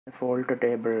fault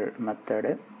table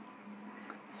method.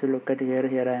 So look at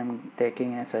here I am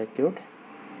taking a circuit,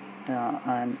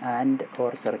 an AND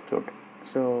or circuit.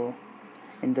 So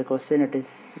in the question it is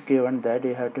given that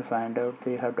you have to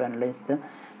analyze the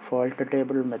fault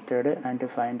table method and to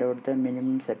find out the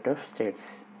minimum set of states.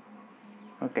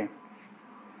 Okay,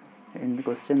 in the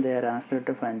question they are asked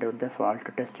to find out the fault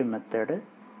test method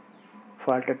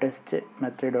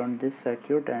on this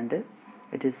circuit, and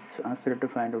it is asked to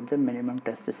find out the minimum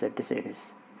test set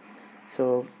series.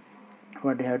 So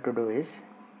what you have to do is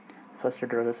first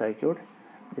draw the circuit.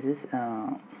 This is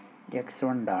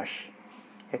x1 dash.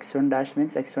 X1 dash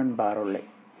means x1 bar only.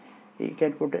 You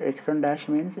can put x1 dash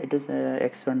means it is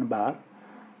x1 bar,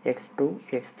 x2,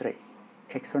 x3.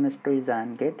 x1, x2 is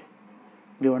AND gate,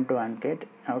 given to AND gate,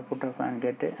 output of AND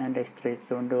gate, and x3 is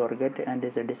given to OR gate, and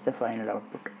Z is the final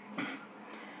output.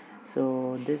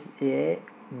 So this A,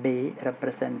 B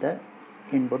represent the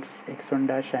inputs x1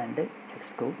 dash and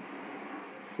x2.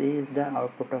 C is the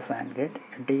output of AND gate,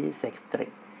 D is x3.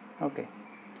 Okay.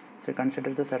 So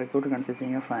consider the circuit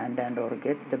consisting of AND and OR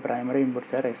gate. The primary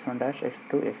inputs are x1 dash,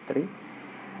 x2, x3.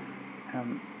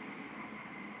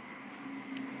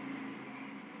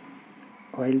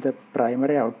 While the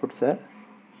primary outputs are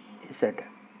Z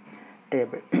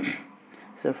table.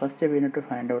 So first we need to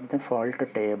find out the fault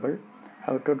table.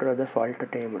 How to draw the fault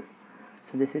table?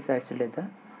 So this is actually the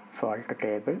fault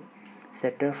table.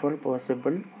 Set of all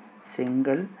possible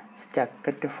single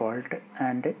stacked fault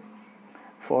and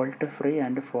fault free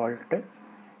and faulty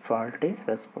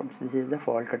response. This is the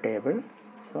fault table.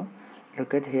 So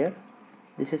look at here,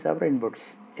 this is our inputs.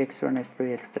 x1,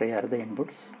 x2, x3 are the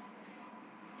inputs.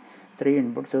 3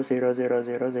 inputs, so 0 0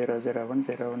 0 0 0 1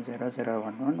 0 1 0 0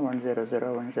 1 1 1 0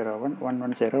 0 1 0 1 1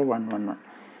 1 0 1 1 1.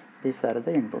 These are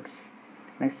the inputs.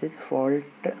 Next is fault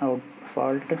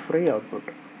free output,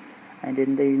 and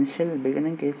in the initial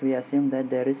beginning case we assume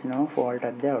that there is no fault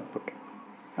at the output.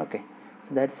 Okay,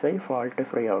 so that's why fault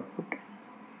free output.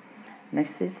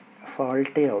 Next is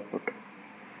faulty output.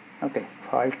 Okay,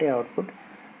 faulty output,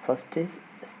 first is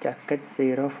stuck at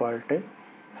 0 fault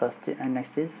first, and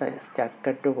next is stuck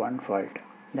at 1 fault.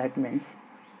 That means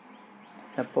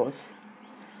suppose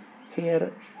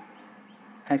here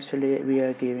actually we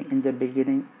are giving in the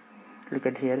beginning, look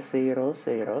at here 0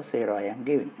 0 0 I am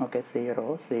giving. Okay,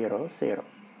 0 0 0.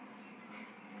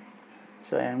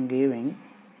 So I am giving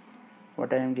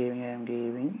what I am giving. I am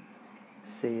giving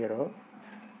 0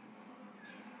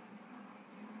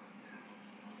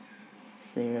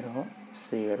 0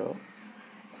 0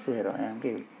 0 I am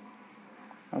giving.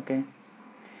 Okay,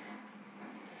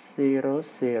 0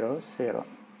 0 0.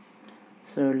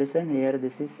 So listen here,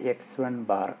 this is x1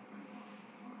 bar.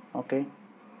 Okay,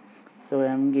 so I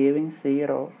am giving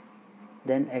 0,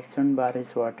 then x1 bar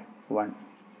is what? 1.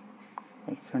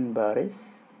 x1 bar is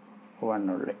 1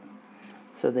 only.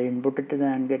 So the input to the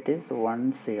AND gate is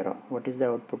 1 0. What is the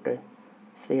output?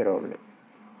 0 only.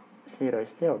 0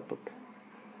 is the output.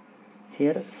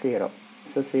 Here 0.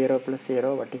 So 0 plus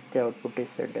 0, what is the output is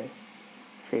said?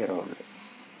 0 only.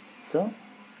 So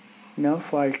no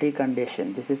faulty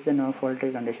condition. This is the no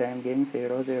faulty condition. I am giving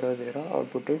 0 0 0,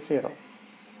 output is 0.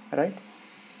 Right?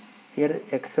 Here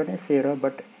x1 is 0,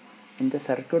 but in the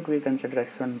circuit we consider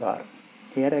x1 bar.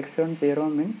 Here x1 0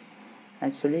 means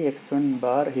actually x1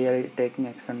 bar, here taking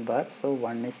x1 bar, so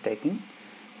 1 is taking,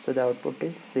 so the output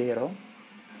is 0.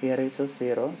 Here is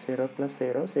 0 0 plus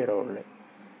 0 0 only.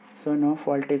 So no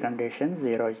faulty condition,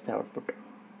 0 is the output.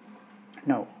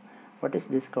 Now what is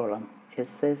this column?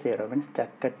 SA0 means stuck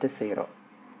at 0.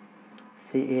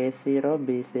 See, A0,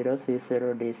 B0,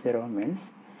 C0, D0 means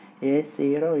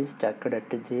A0 is stuck at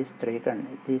these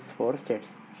 4 states.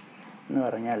 എന്ന്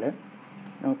പറഞ്ഞാൽ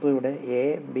നമുക്ക് ഇവിടെ A,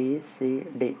 B, C,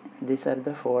 D, these are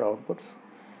the 4 outputs,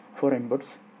 4 inputs.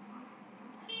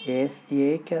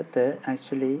 എക്കകത്ത്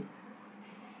actually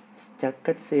stuck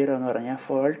at 0 എന്ന് പറഞ്ഞാൽ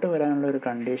fault വരാനുള്ള ഒരു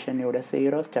condition ഇവിടെ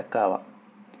 0 stuck ആവാം.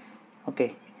 ഓക്കെ,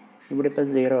 ഇവിടെ ഇപ്പോൾ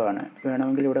 0 ആണ്,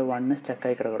 വേണമെങ്കിൽ ഇവിടെ 1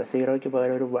 സ്റ്റക്കായി കിടക്കുക. 0ക്ക്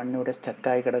പകരം ഒരു 1 ഇവിടെ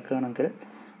സ്റ്റക്കായി കിടക്കുകയാണെങ്കിൽ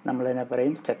നമ്മളതിനെ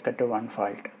പറയും സ്റ്റക്ക് അറ്റ് 1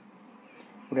 ഫാൾട്ട്.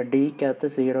 ഇവിടെ ഡിക്കകത്ത്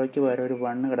 0ക്ക് പകരം ഒരു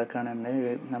 1 കിടക്കുകയാണെങ്കിൽ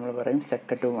നമ്മൾ പറയും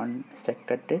stuck at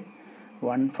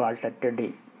 1 fault at D.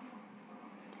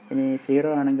 ഇനി 0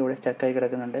 ആണെങ്കിൽ ഇവിടെ സ്റ്റക്കായി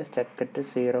കിടക്കുന്നുണ്ട്, stuck at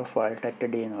 0 fault at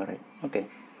D എന്ന് പറയും. ഓക്കെ,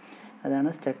 അതാണ്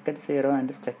stuck at 0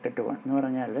 and stuck at 1 എന്ന്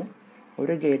പറഞ്ഞാൽ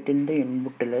ഒരു ഗേറ്റിൻ്റെ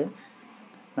ഇൻപുട്ടിൽ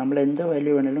നമ്മൾ എന്ത്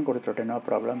വാല്യൂ വേണമെങ്കിലും കൊടുത്തോട്ടെ, നോ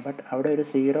പ്രോബ്ലം. ബട്ട് അവിടെ ഒരു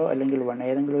 0 അല്ലെങ്കിൽ 1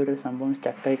 ഏതെങ്കിലും ഒരു സംഭവം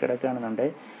സ്റ്റക്കായി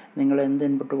കിടക്കുകയാണെന്നുണ്ടെങ്കിൽ നിങ്ങൾ എന്ത്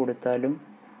ഇൻപുട്ട് കൊടുത്താലും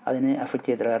അതിനെ അഫക്റ്റ്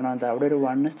ചെയ്തില്ല. കാരണം എന്താ, അവിടെ ഒരു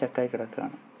 1 സ്റ്റക്കായി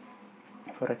കിടക്കുകയാണ്.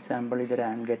 ഫോർ എക്സാമ്പിൾ ഇതൊരു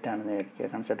ആൻഡ് ഗേറ്റ് ആണെന്ന്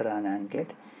കൺസിഡർ ആൻ ആൻഡ്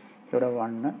ഗേറ്റ്. ഇവിടെ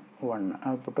 1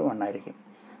 ഔട്ട്പുട്ട് 1 ആയിരിക്കും.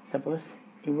 സപ്പോസ്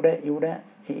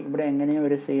ഇവിടെ എങ്ങനെയോ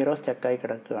ഒരു 0 സ്റ്റക്കായി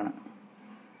കിടക്കുകയാണ്.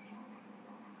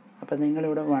 അപ്പോൾ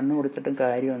നിങ്ങളിവിടെ 1 കൊടുത്തിട്ടും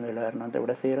കാര്യമൊന്നുമില്ല. കാരണം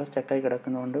ഇവിടെ 0 സ്റ്റക്കായി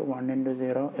കിടക്കുന്നതുകൊണ്ട് 1 ×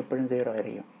 0 എപ്പോഴും 0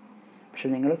 ആയിരിക്കും. പക്ഷെ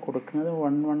നിങ്ങൾ കൊടുക്കുന്നത്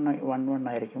 1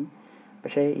 ആയിരിക്കും.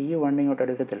 പക്ഷേ ഈ 1 ഇങ്ങോട്ട്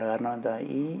എടുക്കത്തില്ല. കാരണം എന്താ,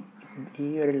 ഈ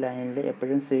ഒരു ലൈനിൽ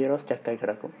എപ്പോഴും 0 സ്റ്റക്കായി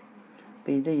കിടക്കും.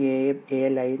 അപ്പോൾ ഇത് എ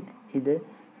ലൈൻ, ഇത്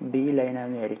ബി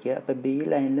ലൈനാണെന്ന് വിചാരിക്കുക. അപ്പോൾ ബി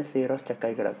ലൈനിൽ 0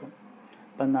 സ്റ്റക്കായി കിടക്കും.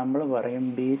 അപ്പം നമ്മൾ പറയും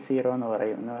B0 എന്ന്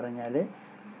പറയും. എന്ന് പറഞ്ഞാൽ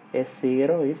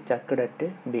A0 ഈസ് സ്റ്റക്കഡ് അറ്റ്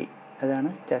ബി. അതാണ്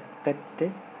സ്റ്റക്കറ്റ്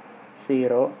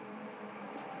 0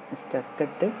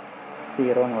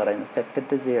 എന്ന് പറയുന്നത്.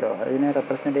 സ്റ്റക്കറ്റ് 0 അതിനെ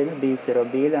റെപ്രസെൻ്റ് ചെയ്യുന്നത് B0.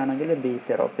 ബിയിലാണെങ്കിൽ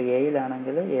B0, അപ്പോൾ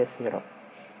എയിലാണെങ്കിൽ A0.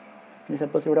 ഇനി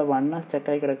സപ്പോസ് ഇവിടെ 1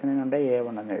 സ്റ്റക്കായി കിടക്കുന്നുണ്ട്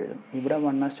A1 എന്ന് എഴുതും. ഇവിടെ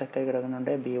 1 സ്റ്റക്കായി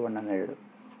കിടക്കുന്നുണ്ട് B1 എന്ന് എഴുതും.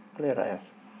 ക്ലിയറായോ?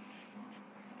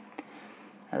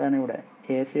 അതാണ് ഇവിടെ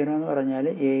A0 എന്ന് പറഞ്ഞാൽ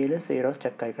എയിൽ 0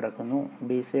 സ്റ്റക്കായി കിടക്കുന്നു.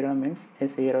 B0 means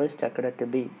A0 is സ്റ്റക്കഡ് at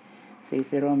B.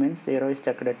 C0 means 0 is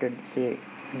സ്റ്റക്കഡ് at C.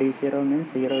 D0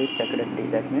 means 0 is സ്റ്റക്കഡ് at D.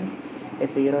 That means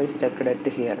A0 is സ്റ്റക്കഡ് at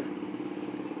here.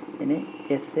 ഇനി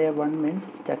SA1 മീൻസ്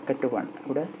സ്റ്റക്കറ്റ് 1.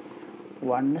 ഇവിടെ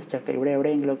 1 സ്റ്റക്ക്, ഇവിടെ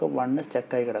എവിടെയെങ്കിലുമൊക്കെ 1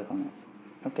 സ്റ്റക്കായി കിടക്കുന്നു.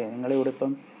 ഓക്കെ, നിങ്ങളിവിടെ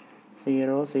ഇപ്പം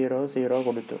 0 0 0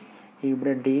 കൊടുത്തു.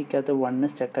 ഇവിടെ ഡിക്കകത്ത് 1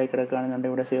 സ്റ്റക്കായി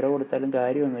കിടക്കുകയാണെന്നുണ്ടെങ്കിൽ ഇവിടെ 0 കൊടുത്താലും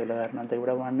കാര്യമൊന്നുമില്ല. കാരണം എന്താ,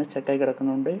 ഇവിടെ 1 സ്റ്റക്കായി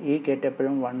കിടക്കുന്നതുകൊണ്ട് ഈ ഗേറ്റ്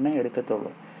എപ്പോഴും 1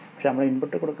 എടുക്കത്തുള്ളൂ. പക്ഷെ നമ്മൾ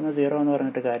ഇൻപുട്ട് കൊടുക്കുന്ന 0 എന്ന്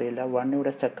പറഞ്ഞിട്ട് കാര്യമില്ല. 1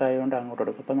 ഇവിടെ സ്റ്റക്കായതുകൊണ്ട് അങ്ങോട്ട്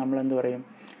കൊടുക്കും. അപ്പോൾ നമ്മൾ എന്ത് പറയും,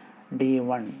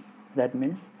 D1. That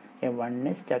means A1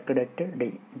 is stuck at D.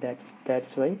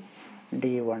 That's why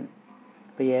D1.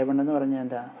 ഇപ്പോൾ A1 എന്ന് പറഞ്ഞാൽ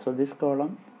എന്താ, so this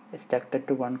column stuck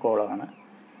at 1 കോളമാണ്.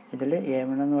 ഇതിൽ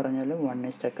A1 എന്ന് പറഞ്ഞാൽ 1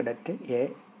 is stuck at A.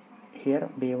 Here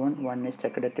B1 1 is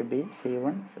stuck at B.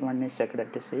 C1 1 is stuck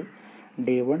at C.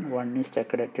 D1 1 is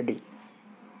stuck at D.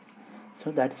 So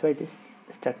that's why it is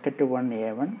stuck at 1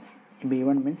 A1.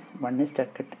 B1 means 1 is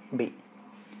stuck at B.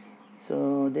 So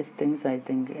these things I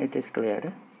think it is clear.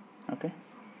 Okay.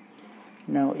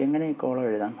 Now എങ്ങനെ ഈ column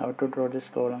എഴുതാം, how to draw this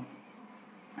column?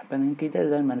 അപ്പോൾ നിങ്ങൾക്ക് ഇത്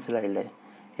എഴുതാൻ മനസ്സിലായില്ലേ?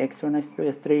 x1 x2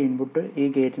 x3 input ഈ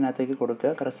ഗേറ്റിനകത്തേക്ക് കൊടുക്കുക,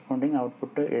 കറസ്പോണ്ടിങ്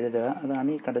ഔട്ട്പുട്ട് എഴുതുക. അതാണ്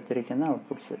ഈ കടത്തിരിക്കുന്ന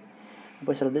ഔട്ട്പുട്ട്സ്.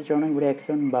 അപ്പോൾ ശ്രദ്ധിച്ചോണം, ഇവിടെ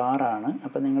x1 ബാറാണ്.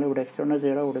 അപ്പോൾ നിങ്ങൾ ഇവിടെ x1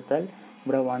 0 കൊടുത്താൽ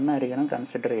ഇവിടെ 1 ആയിരിക്കണം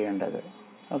കൺസിഡർ ചെയ്യേണ്ടത്.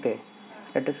 Okay,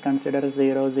 let us consider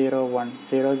 0 0 1.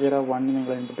 0 0 1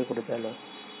 നിങ്ങൾ ഇൻപുട്ട് കൊടുത്താലോ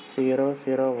 0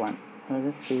 0 1,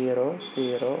 അതായത് 0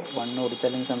 0 1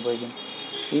 കൊടുത്താലും സംഭവിക്കും,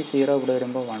 ഈ 0 ഇവിടെ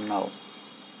വരുമ്പോൾ 1 ആവും.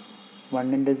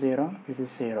 1 × 0 this is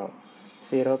 0.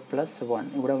 0 + 1,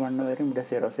 ഇവിടെ 1 വരും, ഇവിടെ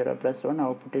 0. 0 + 1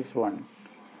 output is 1.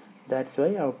 That's why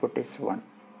output is 1.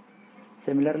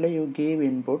 Similarly, you give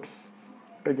inputs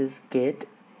to this gate,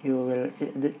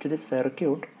 to this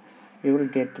circuit, you will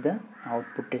get the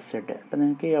output is Z. അപ്പോൾ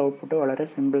നിങ്ങൾക്ക് ഈ ഔട്ട്പുട്ട് വളരെ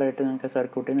സിമ്പിളായിട്ട് നിങ്ങൾക്ക്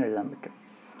സർക്യൂട്ടിൽ നിന്ന് എഴുതാൻ പറ്റും.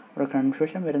 ഒരു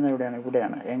കൺഫ്യൂഷൻ വരുന്നത്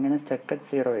ഇവിടെയാണ് എങ്ങനെ സ്റ്റക്ക് അറ്റ്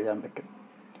 0 എഴുതാൻ പറ്റും.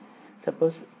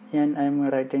 Suppose I M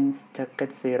writing stuck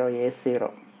at 0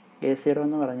 A0. A0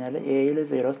 എന്ന് പറഞ്ഞാൽ എയിൽ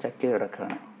 0 സ്റ്റക്ക് ചെയ്ത്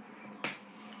കിടക്കുകയാണ്.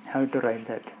 How to write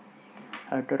that?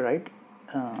 How to write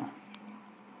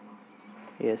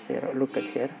A0? Look at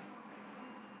here.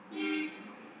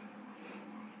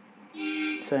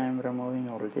 So I am removing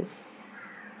all this.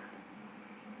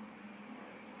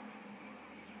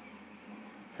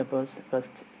 Suppose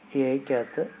first A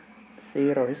ക്കകത്ത്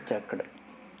 0 is stucked.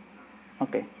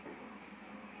 Okay.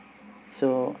 So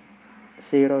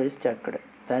 0 is stucked.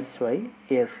 That's why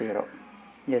A0.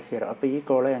 അപ്പോൾ ഈ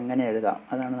column എങ്ങനെ എഴുതാം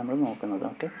അതാണ് നമ്മൾ നോക്കുന്നത്.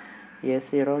 Okay,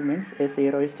 A0 means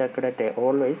A0 is stuck at A.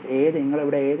 Always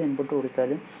നിങ്ങളിവിടെ ഏത് input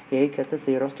കൊടുത്താലും എക്കകത്ത്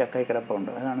 0 സ്റ്റക്കായി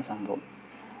കിടപ്പുണ്ട്. അതാണ് സംഭവം.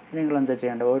 നിങ്ങൾ എന്താ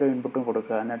ചെയ്യേണ്ടത്, ഓരോ ഇൻപുട്ടും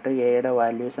കൊടുക്കുക, എന്നിട്ട് എയുടെ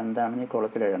വാല്യൂസ് എന്താണെന്ന് ഈ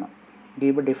കോളത്തിൽ എഴുതണം.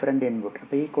 Give different input.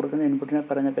 അപ്പോൾ ഈ കൊടുക്കുന്ന ഇൻപുട്ടിനെ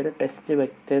പറഞ്ഞ പേര് ടെസ്റ്റ്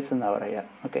വെക്റ്റേഴ്സ് എന്നാണ്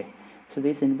പറയുക. Okay, so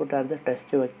these input are the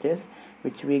test vectors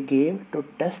which we give to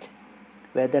test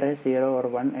whether 0 or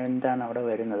 1 എന്താണ് അവിടെ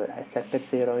വരുന്നത്. സ്റ്റക്കറ്റ്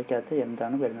 0ക്കകത്ത്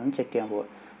എന്താണ് വരുന്നതെന്ന് ചെക്ക് ചെയ്യാൻ പോവുക.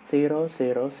 0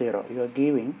 0 0 you are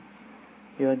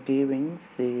giving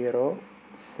 0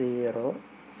 0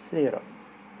 0.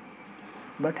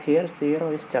 But here 0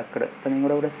 is stucked. അപ്പോൾ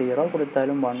നിങ്ങളുടെ ഇവിടെ 0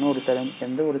 കൊടുത്താലും 1 കൊടുത്താലും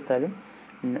എന്ത് കൊടുത്താലും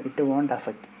ഇറ്റ് വോണ്ട്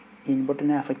അഫക്റ്റ്,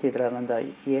 ഇൻപുട്ടിനെ അഫക്റ്റ് ചെയ്തിട്ട്. കാരണം എന്താ,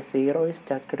 0 is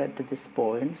stucked at this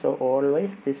point. So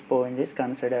always this point is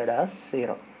considered as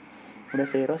 0. ഇവിടെ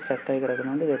 0 സ്റ്റക്കായി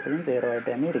കിടക്കുന്നതുകൊണ്ട് ഇത് എപ്പോഴും 0 ആയിട്ട്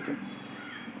തന്നെ ഇരിക്കും.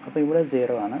 അപ്പോൾ ഇവിടെ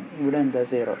 0 ആണ്, ഇവിടെ എന്താ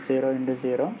 0 0 ×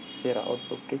 0 0,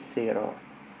 ഔട്ട്പുട്ട് is 0.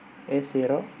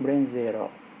 A0 ഇവിടെയും 0,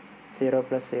 0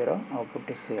 + 0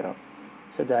 output is 0.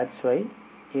 So that's why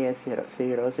A0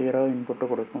 0 0 input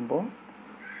കൊടുക്കുമ്പോൾ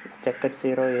സ്റ്റക്കറ്റ്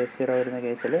 0 A0 വരുന്ന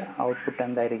കേസിൽ ഔട്ട്പുട്ട്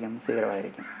എന്തായിരിക്കും, 0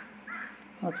 ആയിരിക്കും.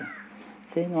 ഓക്കെ,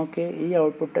 നോക്കി ഈ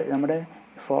ഔട്ട്പുട്ട് നമ്മുടെ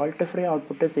ഫോൾട്ട് ഫ്രീ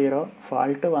ഔട്ട്പുട്ട് 0,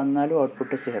 ഫാൾട്ട് വന്നാലും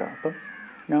ഔട്ട്പുട്ട് 0. അപ്പം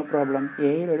നോ പ്രോബ്ലം,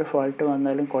 എയിൽ ഒരു ഫോൾട്ട്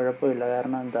വന്നാലും കുഴപ്പമില്ല.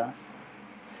 കാരണം എന്താ,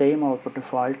 സെയിം ഔട്ട്പുട്ട്.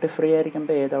 ഫാൾട്ട് ഫ്രീ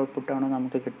ആയിരിക്കുമ്പോൾ ഏത് ഔട്ട്പുട്ടാണോ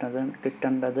നമുക്ക്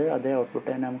കിട്ടേണ്ടത് അതേ ഔട്ട്പുട്ട്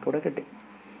തന്നെ നമുക്കിവിടെ കിട്ടി.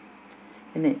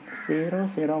 ഇനി 0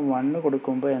 0 1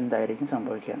 കൊടുക്കുമ്പോൾ എന്തായിരിക്കും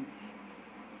സംഭവിക്കുക?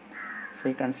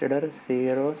 See, consider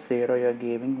 0 0 you are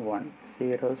giving 1,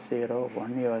 0 0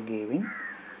 1 you are giving,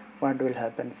 what will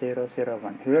happen? 0 0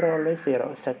 1, here always 0,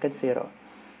 stuck at 0,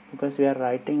 because we are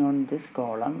writing on this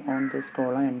column,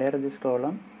 entire this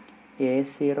column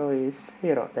a0 is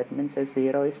 0, that means a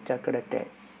 0 is stuck at a.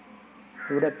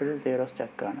 ഇവിടെ എപ്പോഴും 0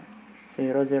 stuck ആണ്.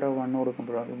 0 0 1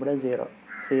 കൊടുക്കുമ്പോഴോ ഇവിടെ 0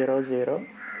 0 0,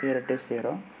 here it is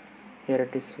 0, here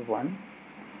it is 1,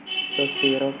 so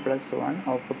 0 plus 1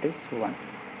 output is 1.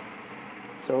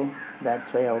 So that's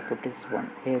why output is 1.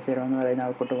 A0 എന്ന് പറയുന്ന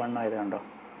output 1 ആയതുകൊണ്ടോ.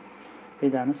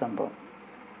 ഇതാണ് സംഭവം.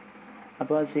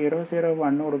 അപ്പോൾ 0 0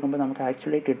 1 കൊടുക്കുമ്പോൾ നമുക്ക്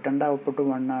ആക്ച്വലി കിട്ടേണ്ട ഔട്ട്പുട്ട്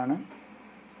 1 ആണ്.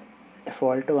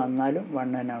 ഫോൾട്ട് വന്നാലും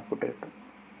 1 തന്നെ ഔട്ട്പുട്ട് കിട്ടും.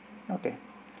 ഓക്കെ,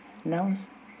 നൗ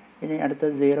ഇനി അടുത്ത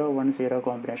 0 1 0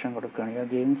 കോമ്പിനേഷൻ കൊടുക്കുകയാണ്. You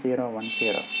are giving 0 1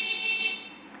 0,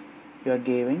 you are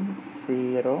giving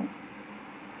 0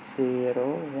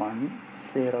 0 1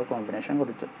 0 combination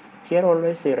കൊടുത്തു. Here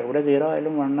always 0, ഇവിടെ 0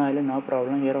 ആയാലും 1 ആയാലും no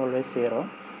problem. Here always 0,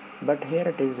 but here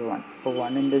it is 1. അപ്പോൾ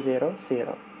 1 into 0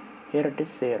 0, here it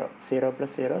is 0, 0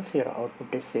 plus 0 0,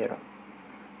 output is 0.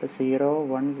 അപ്പോൾ 0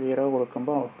 1 0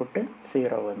 കൊടുക്കുമ്പോൾ ഔട്ട്പുട്ട്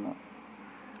 0 വന്നു.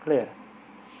 Clear?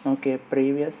 Okay,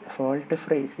 previous fault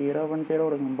free 0 1 0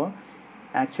 കൊടുക്കുമ്പോൾ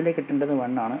ആക്ച്വലി കിട്ടേണ്ടത്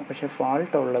 1 ആണ്, പക്ഷേ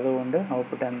ഫാൾട്ട് ഉള്ളത് കൊണ്ട്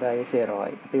ഔട്ട്പുട്ട് എന്തായി? 0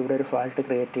 ആയി. അപ്പോൾ ഇവിടെ ഒരു ഫാൾട്ട്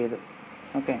ക്രിയേറ്റ് ചെയ്തു.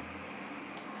 Okay,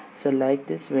 so like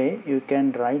this way you can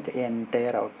write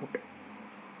entire output.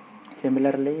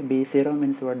 Similarly B0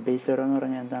 means what? B0 എന്ന്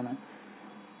പറഞ്ഞാൽ എന്താണ്?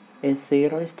 A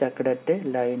 0 is stuck at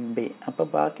line B. അപ്പോൾ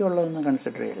ബാക്കിയുള്ളതൊന്നും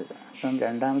കൺസിഡർ ചെയ്യരുത്. അപ്പം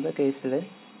രണ്ടാമത്തെ കേസിൽ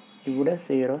ഇവിടെ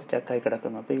 0 സ്റ്റക്കായി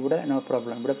കിടക്കുന്നു. അപ്പോൾ ഇവിടെ നോ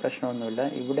പ്രോബ്ലം, ഇവിടെ പ്രശ്നമൊന്നുമില്ല.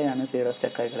 ഇവിടെയാണ് 0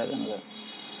 സ്റ്റക്കായി കിടക്കുന്നത്,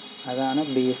 അതാണ്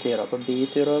B0. അപ്പോൾ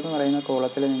B0 എന്ന് പറയുന്ന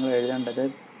കോളത്തിൽ നിങ്ങൾ എഴുതേണ്ടത്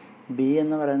B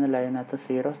എന്ന് പറയുന്ന ലൈനകത്ത്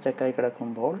 0 സ്റ്റക്കായി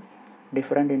കിടക്കുമ്പോൾ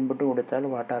ഡിഫറെൻറ്റ് ഇൻപുട്ട് കൊടുത്താൽ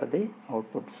what are the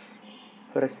outputs.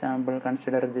 For example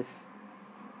consider this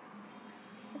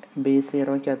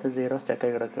B0ക്കകത്ത് 0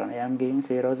 സ്റ്റക്കായി കിടക്കുകയാണ്. I am giving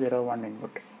 0 0 1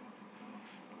 input.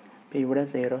 അപ്പോൾ ഇവിടെ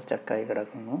 0 സ്റ്റക്കായി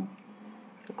കിടക്കുന്നു.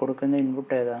 കൊടുക്കുന്ന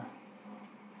ഇൻപുട്ട് ഏതാ?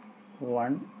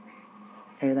 1.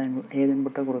 ഏത്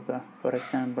ഇൻപുട്ടാണ് കൊടുക്കുക? ഫോർ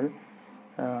എക്സാമ്പിൾ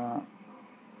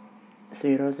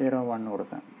 0 0 1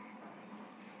 കൊടുക്കാം.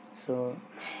 സോ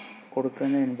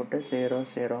കൊടുക്കുന്ന ഇൻപുട്ട് 0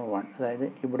 0 1, അതായത്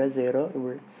ഇവിടെ 0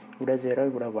 ഇവിടെ 0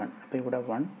 ഇവിടെ 1. അപ്പോൾ ഇവിടെ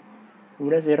 1,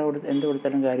 ഇവിടെ 0 എന്ത്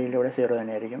കൊടുത്താലും കാര്യമില്ല, ഇവിടെ 0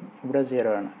 തന്നെയായിരിക്കും. ഇവിടെ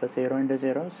 0 ആണ്. അപ്പോൾ 0 into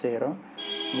 0 0,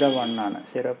 ഇവിടെ 1 ആണ്.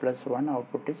 0 plus 1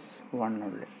 output is 1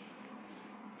 only.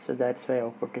 So that's why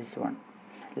output is 1.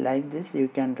 Like this you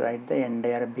can write the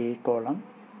entire B column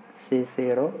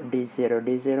C0 D0.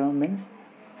 D0 means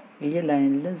ഈ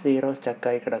ലൈനിൽ 0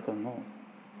 സ്റ്റക്കായി കിടക്കുന്നു.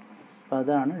 അപ്പോൾ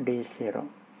അതാണ് D0.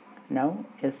 Now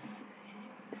S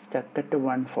stuck at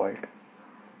 1 fault,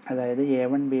 അതായത്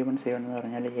A1 B1 C1 എന്ന്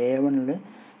പറഞ്ഞാൽ A1ൽ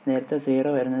നേരത്തെ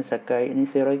 0 വരുന്നത് സ്റ്റക്കായി, ഇനി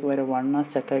 0ക്ക് വരെ 1 ആ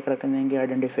സ്റ്റക്കായി കിടക്കുന്നതെങ്കിൽ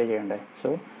ഐഡൻറ്റിഫൈ ചെയ്യണ്ടേ. So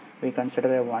we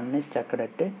consider 1 is stuck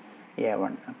at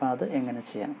A1. അപ്പോൾ അത് എങ്ങനെ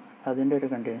ചെയ്യാം? അതിൻ്റെ ഒരു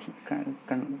കണ്ടീഷൻ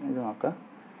ഇത് നോക്കാം.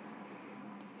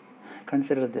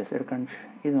 കൺസിഡർ ദിസ്,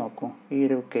 ഇത് നോക്കൂ, ഈ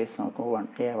ഒരു കേസ് നോക്കൂ.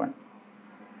 A1.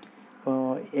 അപ്പോൾ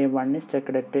A1 is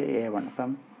stuck at A1.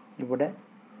 അപ്പം ഇവിടെ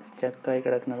സ്റ്റക്കായി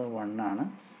കിടക്കുന്നത് 1 ആണ്.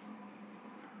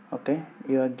 Okay,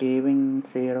 you are giving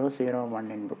 0 0 1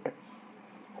 input.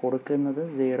 കൊടുക്കുന്നത്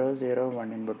 0 0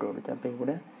 1 ഇൻപുട്ട് കൊടുത്തു. അപ്പോൾ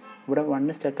ഇവിടെ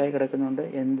 1 സ്റ്റക്കായി കിടക്കുന്നുണ്ട്.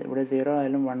 ഇവിടെ 0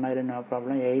 ആയാലും 1 ആയാലും നോ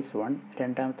പ്രോബ്ലം. A is 1.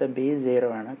 രണ്ടാമത്തെ B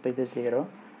 0 ആണ്. അപ്പോൾ ഇത് 0,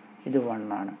 ഇത് 1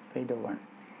 ആണ്. അപ്പോൾ ഇത് 1.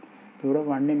 ഇവിടെ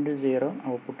 1 into 0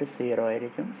 ഔട്ട്പുട്ട് 0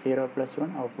 ആയിരിക്കും. 0 plus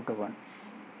 1 output 1.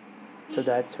 So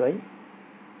that's why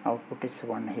output is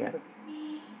 1 here.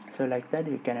 So like that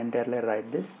you can entirely write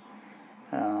this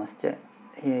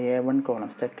A1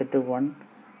 column stuck at 1.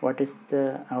 What is the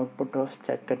output of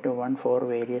stuck at 1 for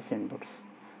various inputs?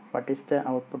 What is the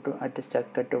output at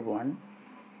stuck at 1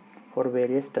 for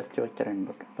various test vector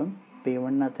input? അപ്പം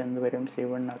P1 നകത്ത് എന്ത് വരും,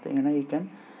 C1 നകത്ത്, ഇങ്ങനെ you can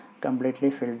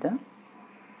completely fill the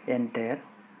entire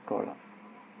column.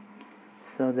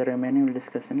 So the remaining we'll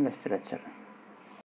discuss in next lecture.